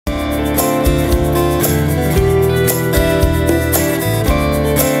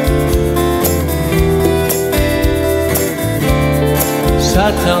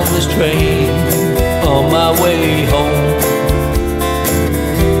Sat on this train on my way home.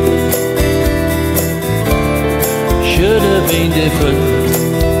 Should have been different,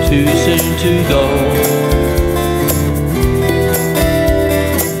 too soon to go.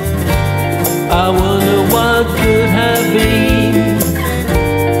 I wonder what could have been,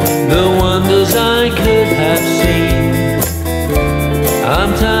 the wonders I could have seen.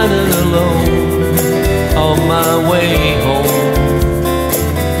 I'm tired and alone on my way home.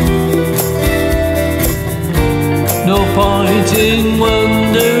 No point in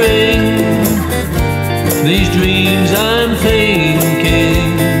wondering these dreams I'm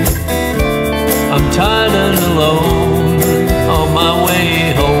thinking. I'm tired and alone on my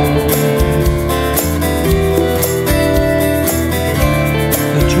way home.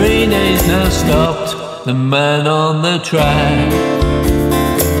 The train is now stopped, the man on the track.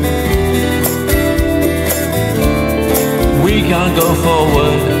 We can't go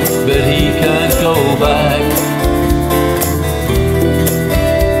forward, but he can't go back.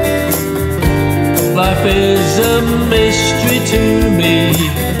 Life is a mystery to me.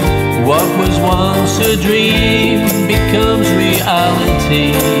 What was once a dream becomes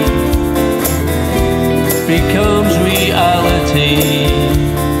reality. Becomes reality.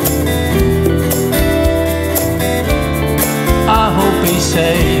 I hope he's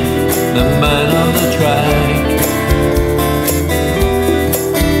safe, the man on the track.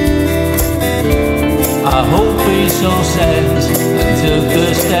 I hope he saw sense and took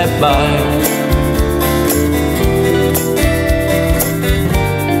a step back.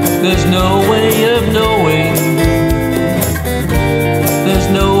 There's no way of knowing, there's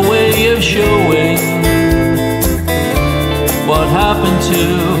no way of showing what happened to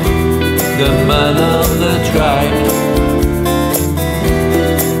the man on the track.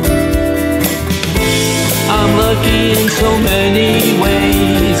 I'm lucky in so many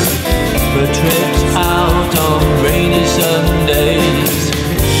ways, for trips out on rainy Sundays.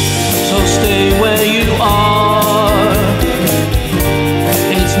 So stay where you are,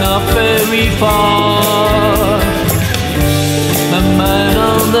 it's not very far. The man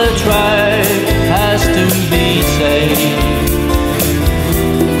on the track has to be saved,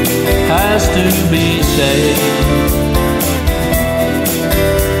 has to be saved.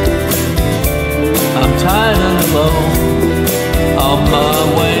 I'm tired and alone on my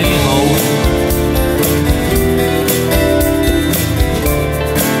way home.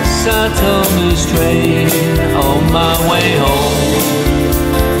 Sat on this train on my way home.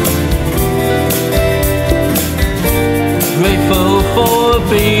 Grateful for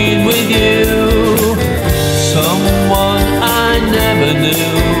being with you, someone I never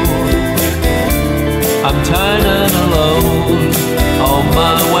knew. I'm tired and alone on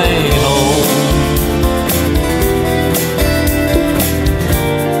my way home.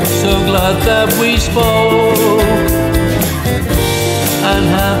 So glad that we spoke and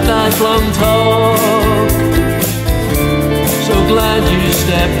had that long talk. So glad you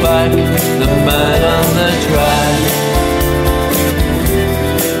stepped back, the man on the track.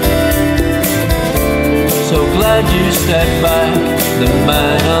 So glad you stepped back, the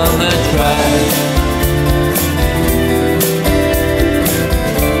man on the track.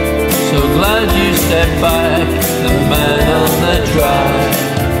 So glad you stepped back, the man on the track.